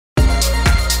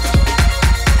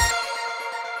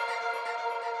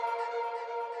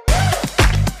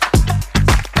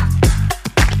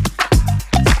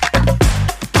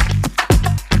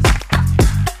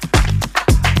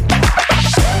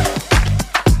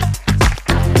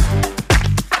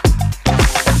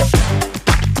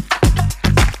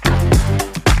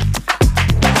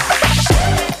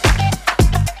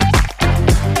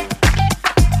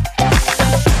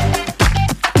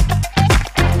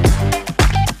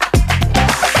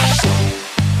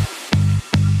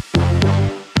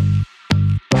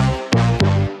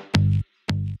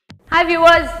Hi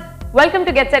viewers, welcome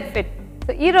to Get Set Fit.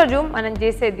 So ee roju manam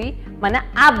chesedi mana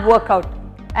ab workout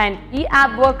and ee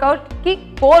ab workout ki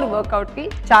core workout ki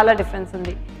chaala difference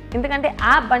undi. Endukante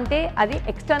ab ante adi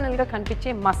external ga kanpiche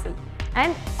muscle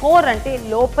and core ante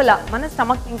lopala mana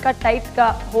stomach inka tight ga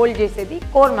hold chesedi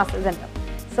core muscles antam.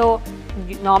 So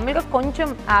normal ga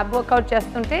koncham ab workout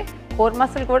chestunte core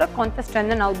muscle kuda konta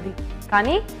strengthen avuddi.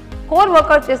 Kani core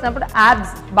workout చేసినప్పుడు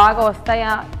abs బాగా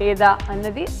వస్తాయా లేదా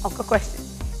అన్నది ఒక question.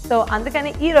 So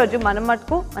అందుకని ఈ రోజు మనం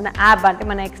మటుకు మన ab అంటే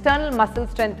మన ఎక్స్టర్నల్ మసిల్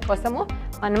స్ట్రెంగ్త్ కోసము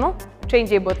మనము ట్రైన్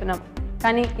చేయబోతున్నాం.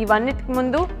 కానీ ఇవన్నిటికి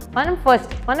ముందు మనం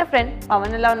ఫస్ట్ మన ఫ్రెండ్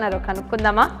పవన్ ఎలా ఉన్నారో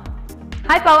కనుక్కుందామా.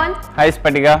 Hi Pawan. Hi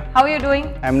స్పటికా. How are you doing?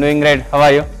 I am doing great. How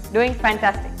are you? Doing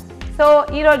fantastic. So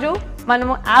ఈ రోజు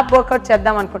మనము ab వర్కౌట్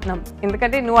చేద్దాం అనుకుంటున్నాం.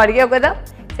 ఎందుకంటే నువ్వు అడిగావు కదా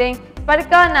సేయింగ్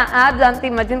స్పటికా నా abs అంత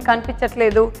ఈ మధ్యన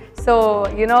కనిపించట్లేదు, సో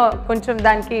యూనో కొంచెం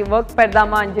దానికి వర్క్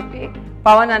పెడదామా అని చెప్పి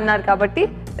పవన్ అన్నారు. కాబట్టి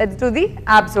let's do the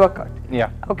abs work out.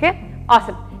 Okay,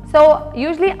 awesome. So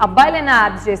usually అబ్బాయిలైనా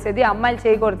abs చేసేది అమ్మాయిలు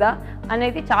చేయకూడదా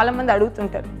అనేది చాలా మంది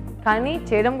అడుగుతుంటారు. కానీ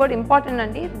చేయడం కూడా ఇంపార్టెంట్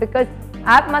అండి. బికాజ్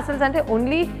ab మసిల్స్ అంటే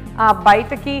ఓన్లీ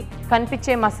బయటకి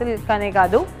కనిపించే మసిల్ కానే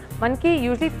కాదు, మనకి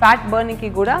యూజువలీ ఫ్యాట్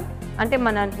బర్నింగ్కి కూడా, అంటే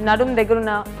మన నడుము దగ్గర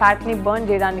ఉన్న ఫ్యాట్ని బర్న్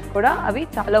చేయడానికి కూడా అవి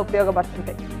చాలా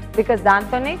ఉపయోగపడుతుంటాయి. బికాజ్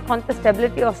దాంతోనే కొంత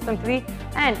స్టెబిలిటీ వస్తుంటుంది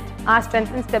అండ్ ఆ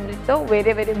స్ట్రెంత్ అండ్ స్టెబిలిటీతో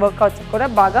వేరే వేరే వర్కౌట్స్ కూడా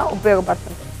బాగా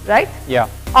ఉపయోగపడుతుంటాయి. రైట్?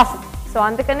 ఆసమ్. సో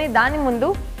అందుకని దాని ముందు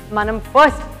మనం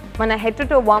ఫస్ట్ మన హెడ్ టు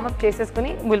టో వార్మప్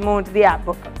చేసేసుకుని will move to the ab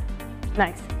work out.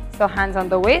 Nice. So hands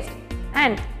on the waste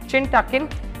and చిన్ టక్ ఇన్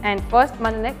అండ్ ఫస్ట్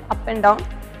మన నెక్ అప్ అండ్ డౌన్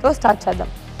తో స్టార్ట్ చేద్దాం.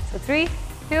 So 3,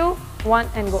 2, 1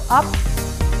 and go up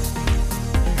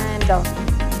and down.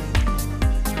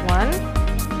 1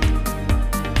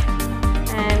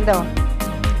 and down.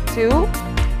 2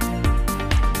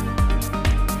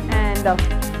 and down.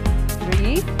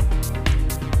 3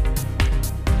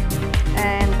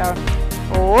 and down.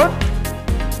 4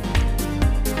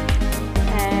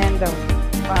 and down.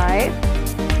 5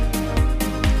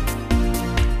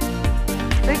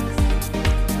 6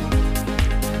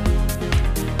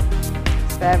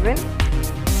 7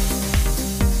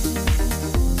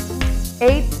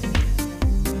 8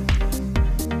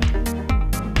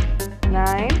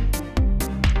 9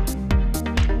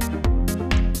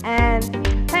 and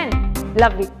 10.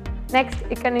 Lovely. Next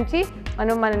ఇక్కడ నుంచి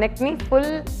మనం మన neck ని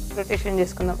full rotation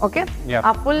చేసుకుందాం. ఓకే,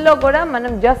 ఆ ఫుల్ లో కూడా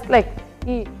మనం జస్ట్ లైక్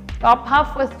ఈ టాప్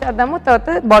హాఫ్ ఫస్ట్ చేద్దాము, తర్వాత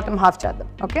బాటమ్ హాఫ్ చేద్దాం.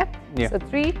 Okay, so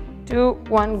 3, 2,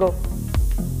 1 go.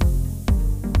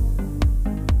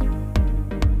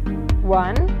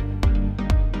 1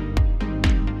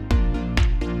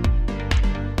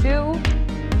 2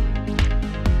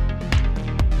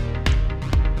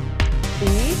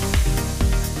 3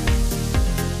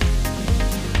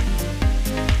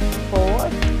 4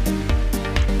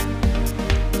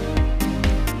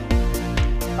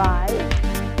 5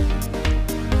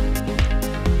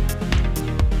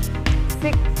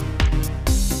 6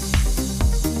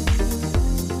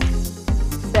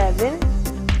 7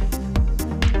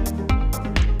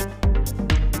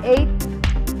 8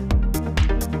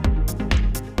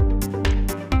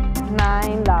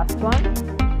 9, last one,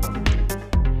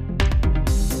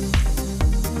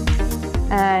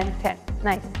 and 10.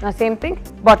 Nice. Now same thing,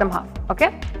 bottom half. Okay,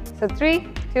 so 3,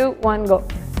 2, 1 go.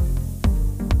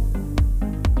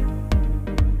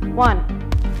 1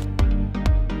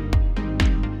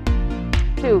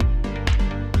 2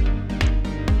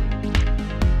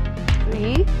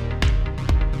 3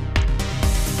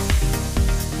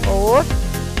 4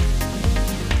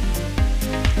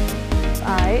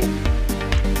 5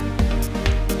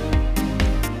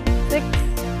 6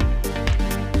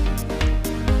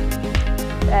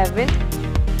 7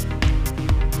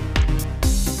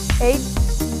 8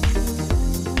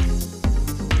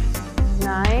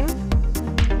 9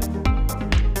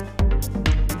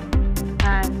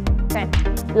 and 10.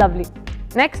 Lovely.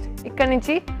 Next ఇక్కడ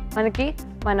నుంచి మనకి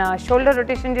మన షోల్డర్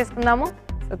రొటేషన్ చేసుకుందాము.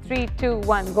 So 3, 2,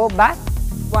 1 go back.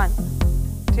 1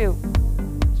 2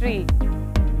 3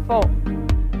 4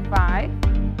 5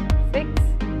 6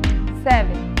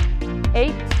 7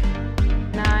 8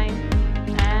 9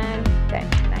 and 10.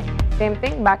 Nice. Same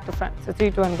thing, back to front. So 3,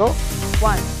 2 and go.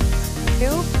 1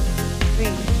 2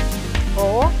 3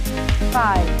 4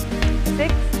 5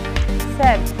 6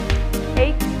 7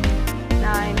 8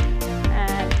 9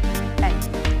 and 10.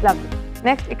 Lovely.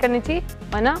 Next ఇక్కడ నుంచి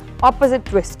మన opposite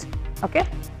twist. Okay,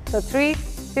 so 3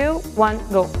 2 1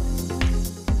 go.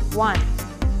 1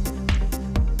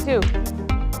 2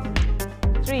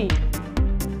 3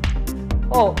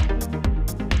 4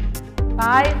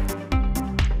 5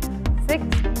 6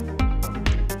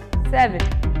 7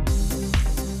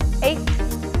 8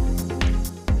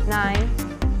 9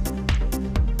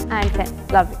 and 10.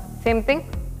 Lovely. Same thing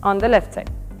on the left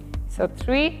side. So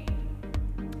 3,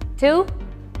 2,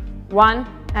 1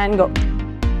 and go.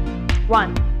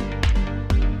 1,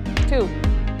 2,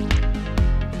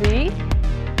 3,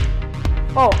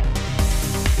 4,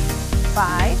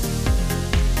 5,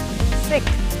 6,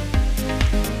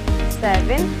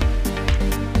 7,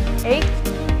 8,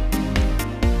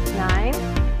 9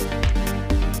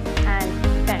 and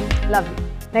 10. Lovely.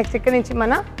 Next, ikkada nunchi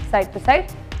mana side to side.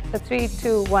 So 3,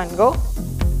 2, 1, go.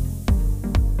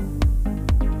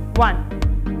 1,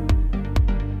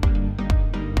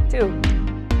 2,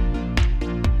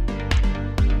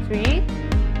 3,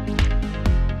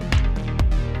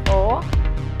 4,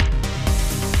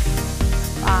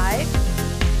 5,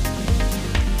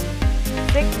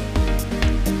 6,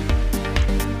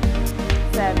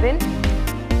 7,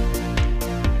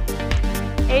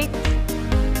 8,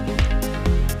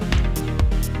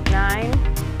 9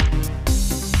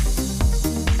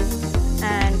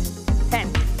 and 10.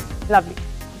 Lovely.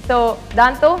 So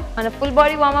దాంతో మన full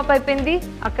body warm up అయిపోయింది.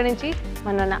 అక్కడి నుంచి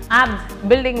మన abs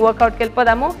building వర్కౌట్కి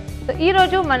వెళ్ళిపోదాము. So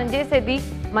ఈరోజు మనం చేసేది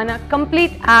మన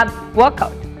కంప్లీట్ యాబ్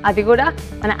వర్కౌట్. అది కూడా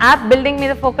మన యాబ్ బిల్డింగ్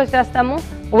మీద ఫోకస్ చేస్తాము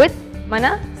విత్ మన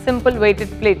simple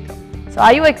weighted ప్లేట్తో. So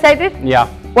are you excited? Yeah.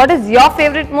 What is your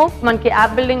favourite move మనకి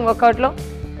యాబ్ బిల్డింగ్ వర్కౌట్లో?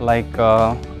 లైక్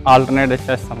ఆల్టర్నేట్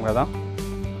చేస్తాం కదా,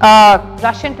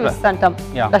 రష్యన్ ట్విస్ట్ అంటాం.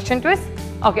 Russian twist.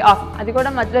 ఓకే, అది కూడా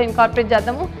మధ్యలో ఇన్కార్పొరేట్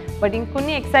చేద్దాము. బట్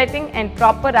ఇంకొన్ని exciting and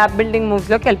proper app building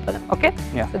మూవ్స్లోకి వెళ్ళిపోదాం. ఓకే,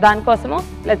 సో దానికోసము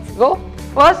లెట్స్ గో.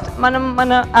 ఫస్ట్ మనం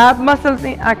మన యాప్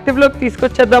మసిల్స్ని యాక్టివ్లోకి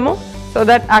తీసుకొచ్చేద్దాము. సో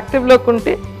దట్ యాక్టివ్లోకి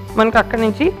ఉంటే మనకు అక్కడి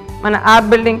నుంచి మన యాప్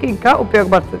బిల్డింగ్కి ఇంకా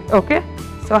ఉపయోగపడుతుంది. ఓకే,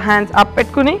 సో హ్యాండ్స్ అప్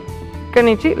పెట్టుకుని ఇక్కడి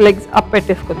నుంచి లెగ్స్ అప్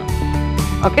పెట్టేసుకుందాం.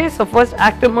 ఓకే, సో ఫస్ట్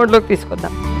యాక్టివ్ మోడ్లోకి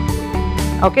తీసుకొద్దాం.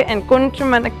 ఓకే, అండ్ కొంచెం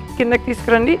మన కిందకి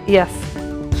తీసుకురండి. Yes,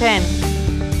 10,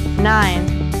 9,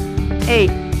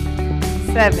 8,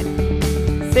 7,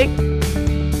 6,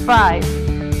 5,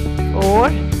 4,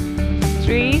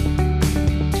 3,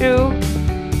 2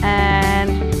 and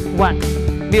 1.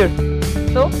 Beautiful.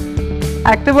 So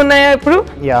active ఉన్నాయా ఇప్పుడు?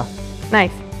 యా.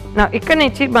 నైస్. నా ఇక్కడ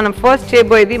నుంచి మనం ఫస్ట్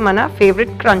చేయబోయేది మన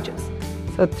ఫేవరెట్ క్రంచెస్.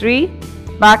 సో 3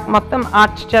 బ్యాక్ మొత్తం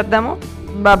ఆర్చ్ చేద్దాము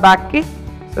బ్యాక్కి.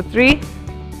 So 3,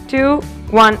 2,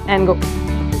 1 and go.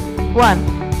 1,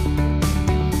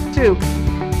 2,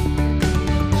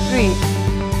 3,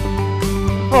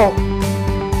 4,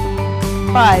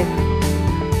 5,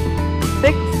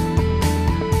 6,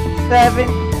 7,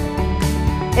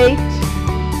 8,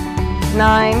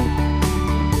 9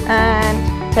 and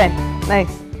 10.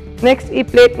 Nice. Next ఈ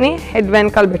ప్లేట్ని హెడ్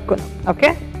వెనకాల పెట్టుకుందాం. ఓకే,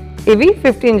 ఇవి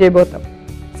 15 చేయబోతాం.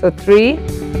 So 3,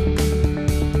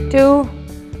 2,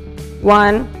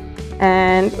 1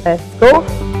 and let's go.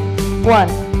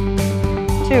 1,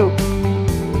 2,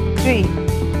 3,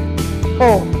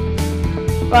 4,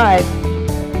 5,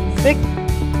 6,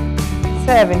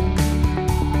 7,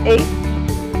 8,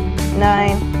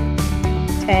 9,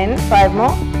 10. 5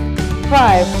 more.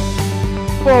 5,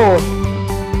 4,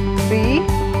 3,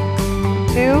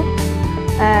 2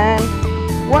 and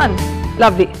 1.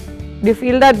 Lovely. Do you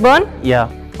feel that burn? Yeah.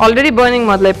 Already burning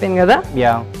మొదలైపోయింది కదా?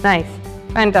 Yeah. Nice,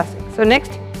 fantastic. So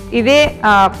next ఇదే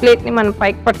ప్లేట్ని మనం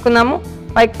పైకి పట్టుకుందాము.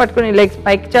 పైకి పట్టుకుని లెగ్స్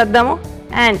పైకి చేద్దాము.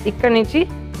 అండ్ ఇక్కడ నుంచి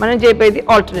మనం చేయబోయేది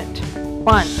ఆల్టర్నేట్.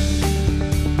 1,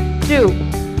 2,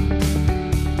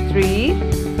 3,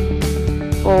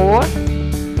 4,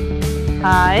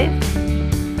 5,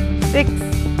 6,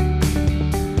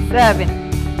 7,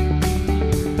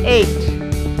 8,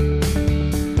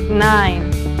 9,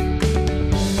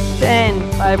 10.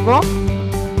 5 more.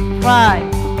 5,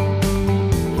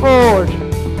 4,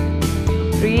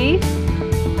 3,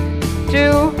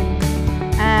 2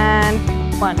 and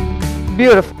 1.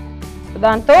 Beautiful.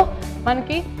 దాంతో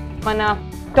మనకి మన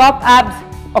టాప్ యాబ్స్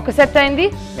ఒక సెట్ అయింది,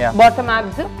 బాటమ్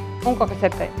యాబ్స్ ఇంకొక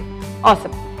సెట్ అయింది.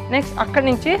 ఆసమ్. నెక్స్ట్ అక్కడి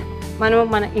నుంచి మనం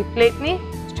మన ఈ ప్లేట్ని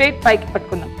స్ట్రైట్ పైకి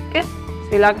పట్టుకుందాం. ఓకే,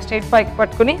 సో ఇలాగ స్ట్రైట్ పైకి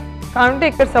పట్టుకుని కావాలంటే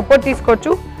ఇక్కడ సపోర్ట్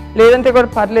తీసుకోవచ్చు, లేదంటే కూడా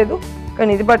పర్లేదు.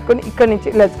 కానీ ఇది పట్టుకొని ఇక్కడ నుంచి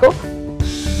let's go.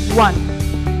 1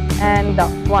 and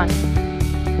 1,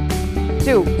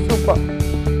 2, super.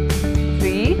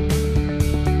 3,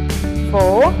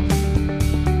 4,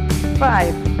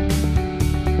 5,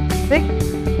 6,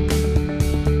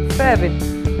 7,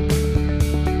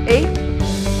 8,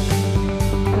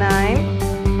 9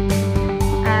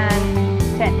 and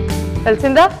 10.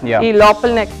 తెలిసిందా? ఈ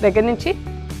లోపల నెక్ దగ్గర నుంచి.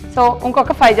 సో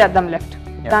ఇంకొక 5 చేద్దాం లెఫ్ట్,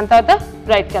 దాని తర్వాత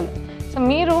రైట్కి వెళ్దాం. సో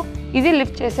మీరు ఇది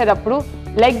లిఫ్ట్ చేసేటప్పుడు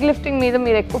లెగ్ లిఫ్టింగ్ మీద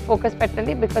మీరు ఎక్కువ ఫోకస్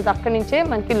పెట్టండి, బికాజ్ అక్కడి నుంచే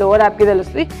మనకి లోవర్ యాప్కి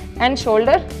తెలుస్తుంది. అండ్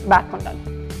షోల్డర్ బ్యాక్ ఉండాలి.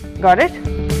 Got it?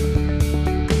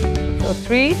 So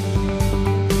 3,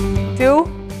 2,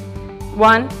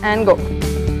 1 and go.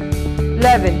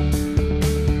 11,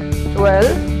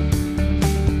 12,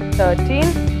 13,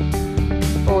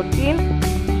 14,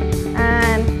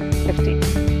 and 15.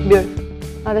 Beautiful.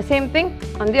 Now the same thing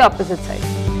on the opposite side.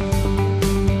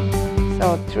 So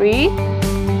 3,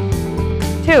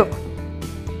 2,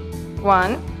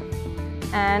 1,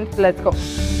 and let's go.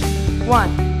 1,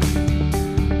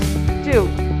 2,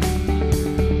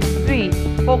 3,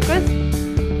 focus,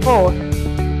 4,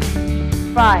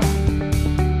 5,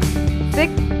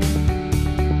 6,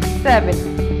 7,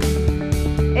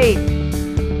 8,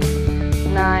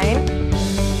 9,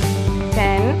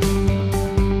 10,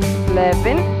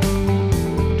 11,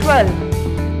 12,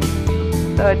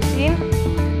 13,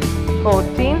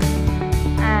 14,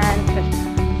 and 15.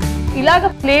 ఇలాగ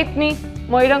ప్లేట్ని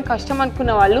మోయడం కష్టం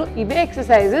అనుకున్న వాళ్ళు ఇవే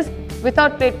ఎక్సర్సైజెస్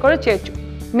వితౌట్ ప్లేట్ కూడా చేయొచ్చు.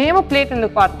 మేము ప్లేట్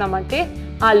ఎందుకు వాడుతున్నామంటే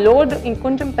ఆ లోడ్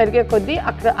ఇంకొంచెం పెరిగే కొద్దీ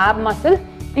అక్కడ యాబ్ మసిల్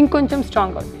ఇంకొంచెం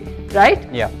స్ట్రాంగ్ అవుతుంది, రైట్?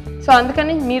 సో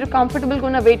అందుకని మీరు కంఫర్టబుల్గా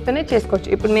ఉన్న వెయిట్తోనే చేసుకోవచ్చు.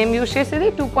 ఇప్పుడు మేము యూజ్ చేసేది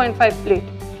 2.5 ప్లేట్.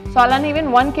 సో అలానే ఈవెన్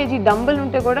 1 kg డంబుల్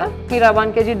ఉంటే కూడా మీరు ఆ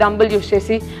 1 kg డంబుల్ యూజ్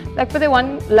చేసి, లేకపోతే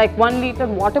 1 లీటర్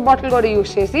వాటర్ బాటిల్ కూడా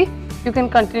యూజ్ చేసి you can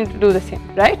continue to do the same,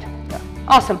 right?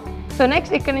 Awesome. So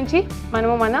next ఇక్కడ నుంచి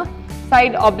మనము మన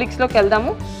సైడ్ ఆబ్లిక్స్లోకి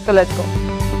వెళ్దాము. So let's go.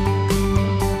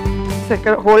 సో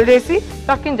ఇక్కడ హోల్డ్ చేసి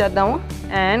టక్ ఇన్ చేద్దాము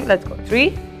and let's go. 3,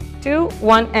 2,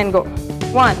 1 and go.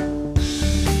 1,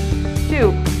 2,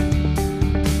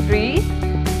 3,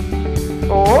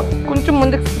 4, కొంచెం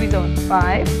ముందుకు స్క్వీజ్ అవ్వండి.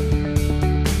 5,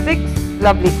 6,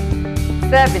 lovely,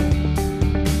 7,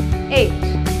 8,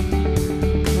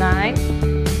 9,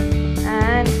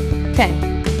 and 10.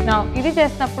 Now ఇది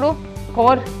చేసినప్పుడు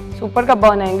కోర్ సూపర్గా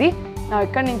బర్న్ అయింది. నా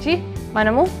ఇక్కడ నుంచి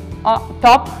మనము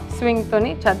టాప్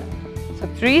స్వింగ్తోని చేద్దాం. So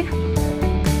 3,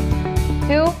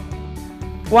 2,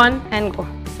 1 and go.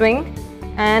 Swing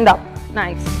and up.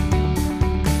 Nice.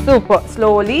 Super.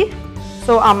 Slowly.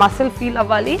 So our muscle feel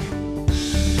avali.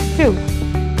 2,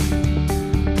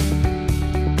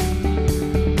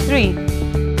 3,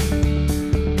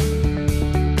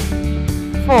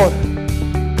 4,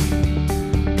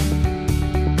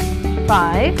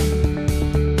 5,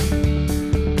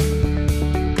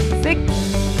 6,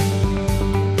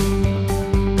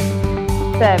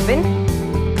 7,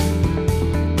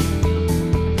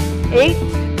 8,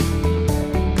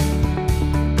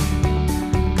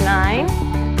 9,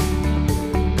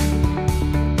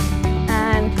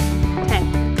 and 10.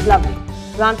 Lovely.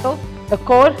 Ranto, the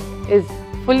core is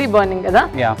fully burning kada?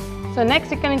 Yeah. So next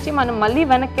ఇక్కడ నుంచి మనం మళ్ళీ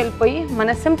వెనక్కి వెళ్ళిపోయి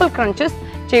మన సింపుల్ క్రంచెస్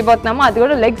చేయబోతున్నాము. అది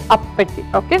కూడా లెగ్స్ అప్ పెట్టి.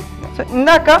 ఓకే, సో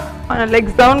ఇందాక మన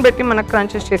లెగ్స్ డౌన్ పెట్టి మన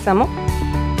క్రంచెస్ చేసాము.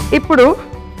 ఇప్పుడు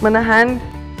మన హ్యాండ్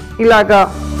ఇలాగా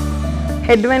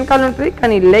హెడ్ వెనకాల ఉంటుంది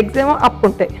కానీ లెగ్స్ ఏమో అప్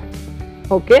ఉంటాయి.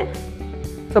 ఓకే,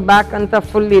 సో బ్యాక్ అంతా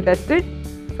fully rested.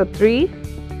 So 3,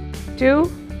 2,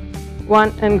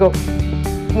 1 and go.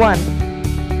 1,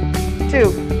 2,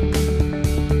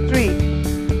 3,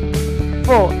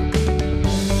 4,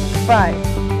 5,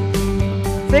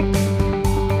 6,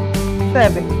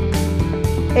 7,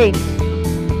 8,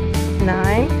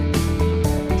 9,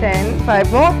 10. 5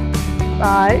 more.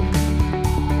 5,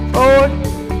 4,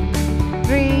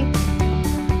 3,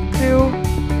 2,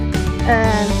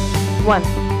 and 1.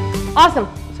 Awesome.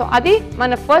 So అది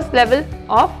మన ఫస్ట్ లెవెల్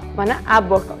ఆఫ్ మన యాబ్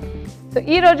వర్కౌట్. సో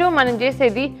ఈరోజు మనం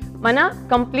చేసేది మన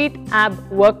కంప్లీట్ యాబ్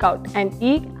వర్కౌట్. అండ్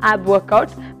ఈ యాబ్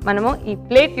వర్కౌట్ మనము ఈ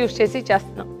ప్లేట్ యూస్ చేసి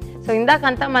చేస్తున్నాం. సో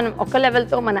ఇందాకంతా మనం ఒక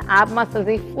లెవెల్తో మన యాబ్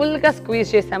మసిల్స్ని ఫుల్గా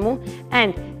స్క్వీజ్ చేసాము.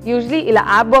 అండ్ యూజువలీ ఇలా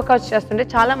యాబ్ వర్కౌట్స్ చేస్తుంటే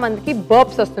చాలా మందికి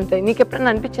బర్బ్స్ వస్తుంటాయి. నీకు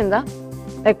ఎప్పుడైనా అనిపించిందా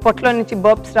లైక్ పొట్టలో నుంచి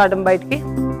బర్బ్స్ రావడం బయటికి?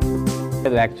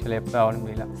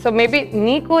 సో మేబీ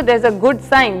నీకు there is a good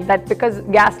sign that because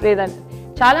gas లేదంటే.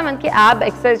 చాలా మందికి యాబ్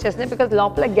ఎక్సర్సైజ్ చేస్తున్నాయి బికాస్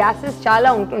లోపల గ్యాసెస్ చాలా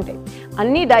ఉంటుంటాయి.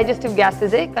 అన్ని డైజెస్టివ్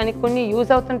గ్యాసెసే, కానీ కొన్ని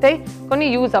యూజ్ అవుతుంటాయి, కొన్ని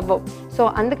యూజ్ అవ్వవు. సో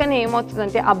అందుకని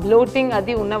ఏమవుతుందంటే ఆ బ్లోటింగ్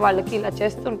అది ఉన్న వాళ్ళకి ఇలా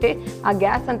చేస్తుంటే ఆ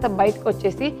గ్యాస్ అంతా బయటకు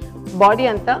వచ్చేసి బాడీ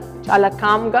అంతా చాలా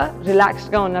కామ్గా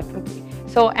రిలాక్స్డ్గా ఉన్నట్టుంటుంది.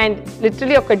 సో అండ్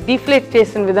లిటరలీ ఒక డీఫ్లేట్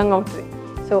చేసిన విధంగా ఉంటుంది.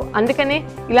 సో అందుకనే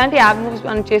ఇలాంటి యాబ్ మూవ్స్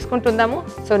మనం చేసుకుంటుందాము.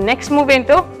 సో నెక్స్ట్ మూవ్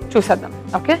ఏంటో చూసేద్దాం.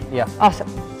 ఓకే,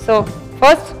 అవసరం. సో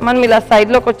ఫస్ట్ మనం ఇలా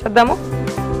సైడ్లోకి వచ్చేద్దాము.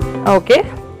 ఓకే,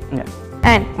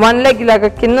 అండ్ 1 లెగ్ ఇలాగ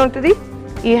కింద ఉంటుంది,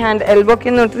 ఈ హ్యాండ్ ఎల్బో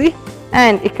కింద ఉంటుంది.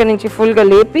 అండ్ ఇక్కడ నుంచి ఫుల్గా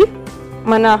లేపి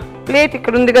మన ప్లేట్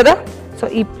ఇక్కడ ఉంది కదా, సో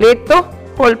ఈ ప్లేట్తో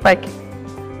హోల్డ్ పైకి.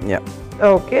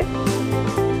 Okay,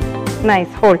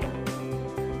 nice. Hold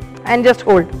and just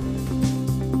hold.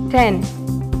 10,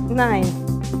 9,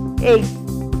 8,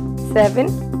 7,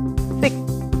 6,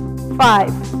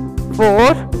 5,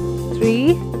 4, 3,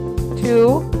 2,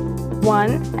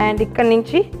 1. And ఇక్కడ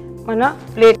నుంచి మన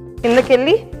ప్లేట్ కిందకి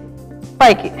వెళ్ళి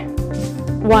పైకి.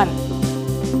 1.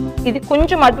 ఇది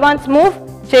కొంచెం అడ్వాన్స్ మూవ్,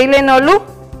 చేయలేని వాళ్ళు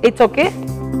it's okay.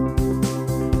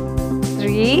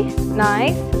 3,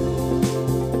 nice.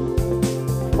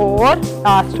 4,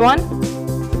 last one.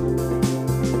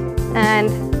 And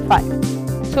 5.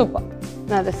 Super.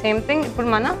 Now the same thing, put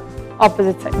mana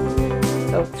opposite side.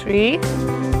 So 3,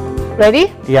 ready?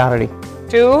 Yeah, ready.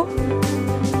 2,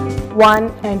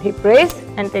 1, and hip raise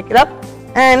and take it up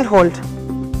and hold.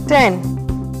 10,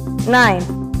 9,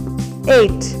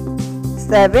 8,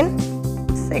 7,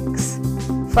 6,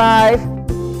 5,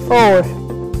 4,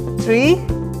 3,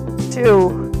 2,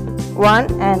 1,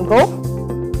 and go.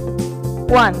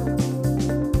 1,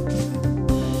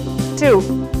 2,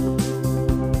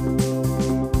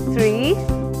 3,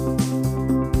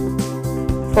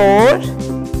 4,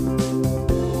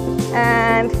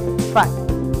 and 5.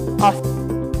 Awesome.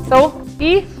 So,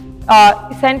 this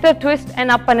center twist and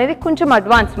up anedi koncham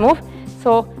advanced move.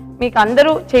 So, meeku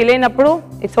andaru cheyalenappudu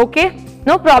it's okay,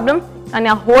 no problem. And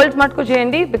a holds matku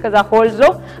cheyandi because a holds lo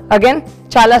again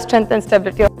chala strength and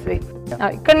stability వస్తుంది.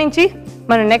 ఇక్కడ నుంచి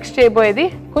మనం next చేయబోయేది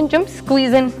కొంచెం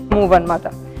squeeze and move అన్నమాట.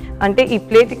 అంటే ఈ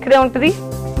plate ఇక్కడే ఉంటుంది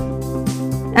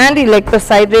అండ్ ఈ లెగ్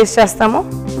సైడ్ రేస్ చేస్తాము.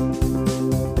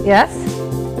 ఎస్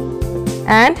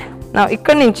అండ్ నా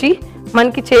ఇక్కడ నుంచి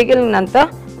మనకి చేయగలిగినంత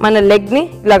మన లెగ్ని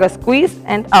ఇలాగా squeeze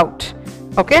and out.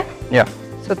 Okay Yeah.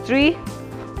 So 3,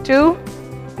 2,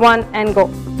 1 and go.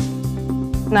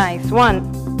 Nice. 1,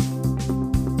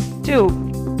 2,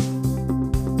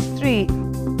 3,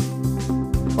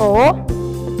 4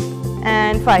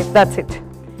 and 5. That's it.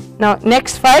 Now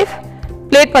next 5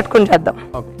 plate పట్టుకొని చేద్దాం.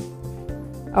 Okay.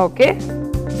 Okay.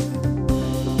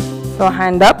 So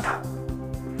hand up.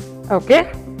 Okay.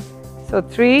 So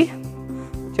 3,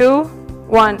 2,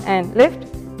 1 and lift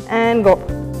and go.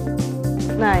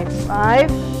 Nice.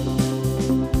 5,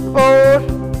 4,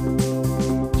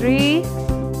 3,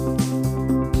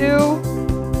 2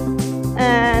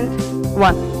 and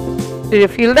 1. Did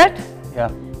you feel that?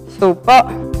 Yeah. Super.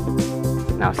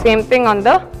 Now same thing on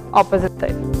the opposite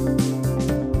side.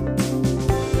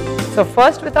 So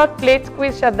first without plate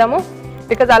squeeze చేద్దాము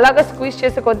because అలాగా squeeze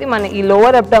చేసే కొద్దీ మన ఈ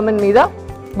lower abdomen మీద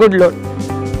good load.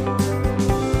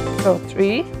 So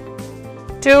 3,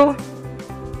 2,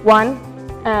 1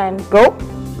 and go.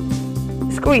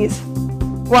 Squeeze.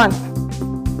 1,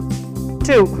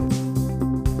 2,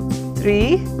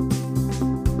 3,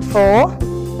 4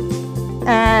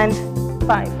 and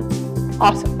 5.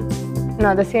 Awesome.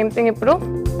 Now the same thing ఇప్పుడు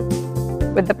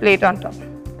with the plate on top.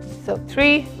 So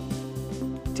 3,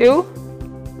 2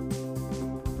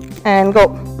 and go.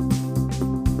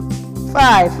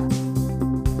 5,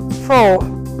 4,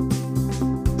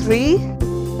 3,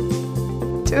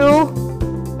 2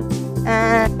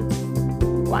 and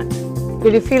 1.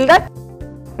 Did you feel that?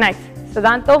 Nice. So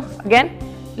దాంతో again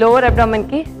lower abdomen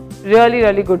ki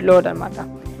really good load అన్నమాట.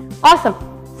 Awesome.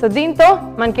 So దీంతో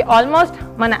మనకి almost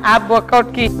మన app work out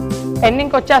కి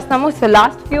ending వచ్చేస్తాము. So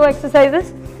last few exercises.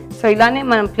 So ఇలానే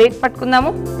మనం plate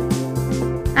పట్టుకుందాము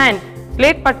and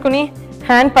plate పట్టుకుని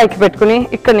హ్యాండ్ పైకి పెట్టుకుని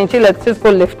ఇక్కడ నుంచి let's just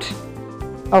go lift.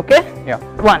 Okay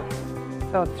 1.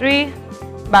 So 3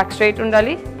 back straight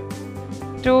ఉండాలి.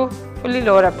 2 fully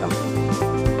lower abdomen.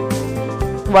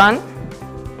 1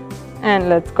 and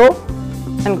let's go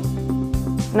and go.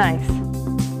 Nice.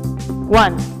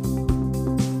 1,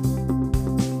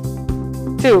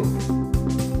 2,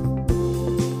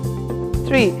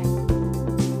 3,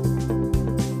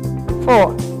 4,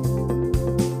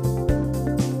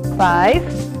 5,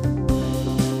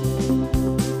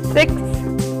 6,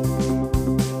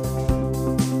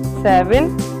 7,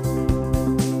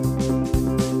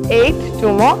 8,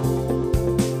 2 more,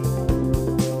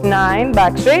 9,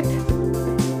 back straight,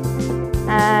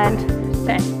 and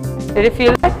 10. Did you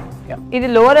feel that? ఇది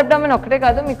lower abdomen ఒకటే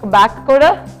కాదు, మీకు బ్యాక్ కూడా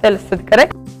తెలుస్తుంది,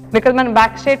 కరెక్ట్? బికాజ్ మనం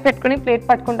బ్యాక్ స్ట్రైట్ పెట్టుకుని plate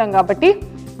పట్టుకుంటాం కాబట్టి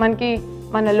మనకి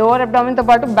మన లోవర్ అబ్డామిన్తో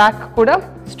పాటు బ్యాక్ కూడా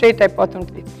స్ట్రైట్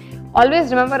అయిపోతుంటుంది. ఆల్వేస్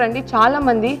రిమెంబర్ అండి,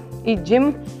 చాలామంది ఈ జిమ్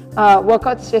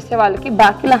వర్కౌట్స్ చేసే వాళ్ళకి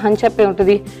బ్యాక్ ఇలా హంచ్ అయిపోయి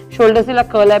ఉంటుంది, షోల్డర్స్ ఇలా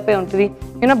కర్ల్ అయిపోయి ఉంటుంది,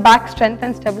 you know back strength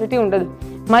and stability ఉండదు.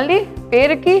 మళ్ళీ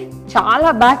పేరుకి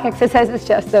చాలా బ్యాక్ ఎక్సర్సైజెస్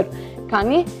చేస్తారు,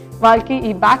 కానీ వాళ్ళకి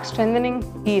ఈ బ్యాక్ స్ట్రెంథనింగ్,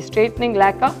 ఈ స్ట్రైట్నింగ్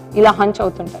లేక ఇలా హంచ్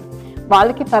అవుతుంటారు.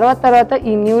 వాళ్ళకి తర్వాత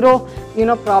ఈ న్యూరో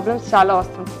ప్రాబ్లమ్స్ చాలా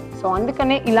వస్తుంటాయి. సో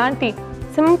అందుకనే ఇలాంటి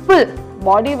సింపుల్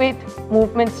బాడీ వెయిట్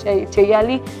మూవ్మెంట్స్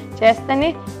చేయాలి, చేస్తేనే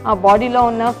ఆ బాడీలో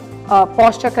ఉన్న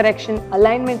posture correction,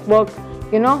 alignment work,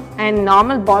 you know and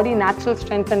normal body natural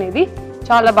strength అనేది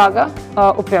చాలా బాగా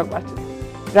ఉపయోగపడుతుంది,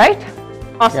 రైట్?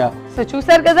 సో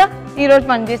చూసారు కదా ఈరోజు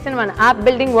మనం చేసిన మన యాప్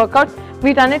బిల్డింగ్ వర్కౌట్.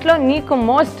 వీటన్నిటిలో నీకు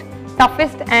most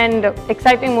toughest and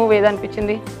exciting move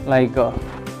ఏదనిపించింది? Like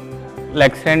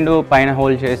legs రెండు పైన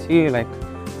హోల్డ్ చేసి లైక్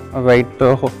వెయిట్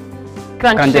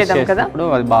క్రంచ్ చేయడం కదా,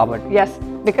 అది బాగా. ఎస్,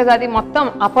 బికాజ్ అది మొత్తం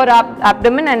upper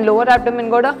abdomen and lower abdomen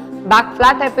కూడా బ్యాక్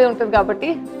ఫ్లాట్ అయిపోయి ఉంటుంది కాబట్టి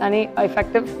దాని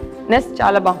ఎఫెక్టివ్నెస్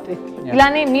చాలా బాగుంటుంది.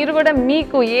 ఇలానే మీరు కూడా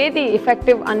మీకు ఏది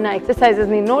ఎఫెక్టివ్ అన్న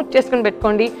ఎక్సర్సైజెస్ని నోట్ చేసుకుని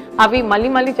పెట్టుకోండి, అవి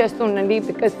మళ్ళీ చేస్తూ ఉండండి.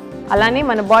 బికాస్ అలానే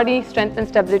మన బాడీ స్ట్రెంగ్త్ అండ్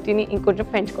స్టెబిలిటీని ఇంకొంచెం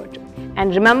పెంచుకోవచ్చు.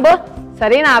 అండ్ రిమెంబర్,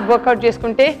 సరైన యాప్ వర్కౌట్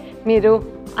చేసుకుంటే మీరు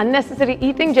అన్నెసెసరీ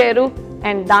ఈటింగ్ చేయరు,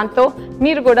 అండ్ దాంతో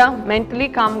మీరు కూడా మెంటలీ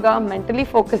కామ్గా, మెంటలీ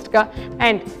ఫోకస్డ్గా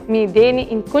అండ్ మీ డేని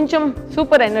ఇంకొంచెం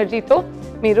సూపర్ ఎనర్జీతో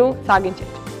మీరు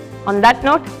సాగించవచ్చు. ఆన్ దట్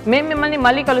నోట్ మేము మిమ్మల్ని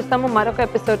మళ్ళీ కలుస్తాము మరొక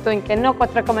ఎపిసోడ్తో, ఇంకెన్నో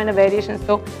కొత్త రకమైన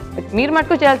వేరియేషన్స్తో. బట్ మీరు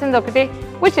మటుకు చేయాల్సింది ఒకటే,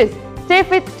 which is stay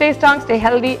fit, stay strong, stay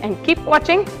healthy and keep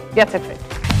watching get it fit.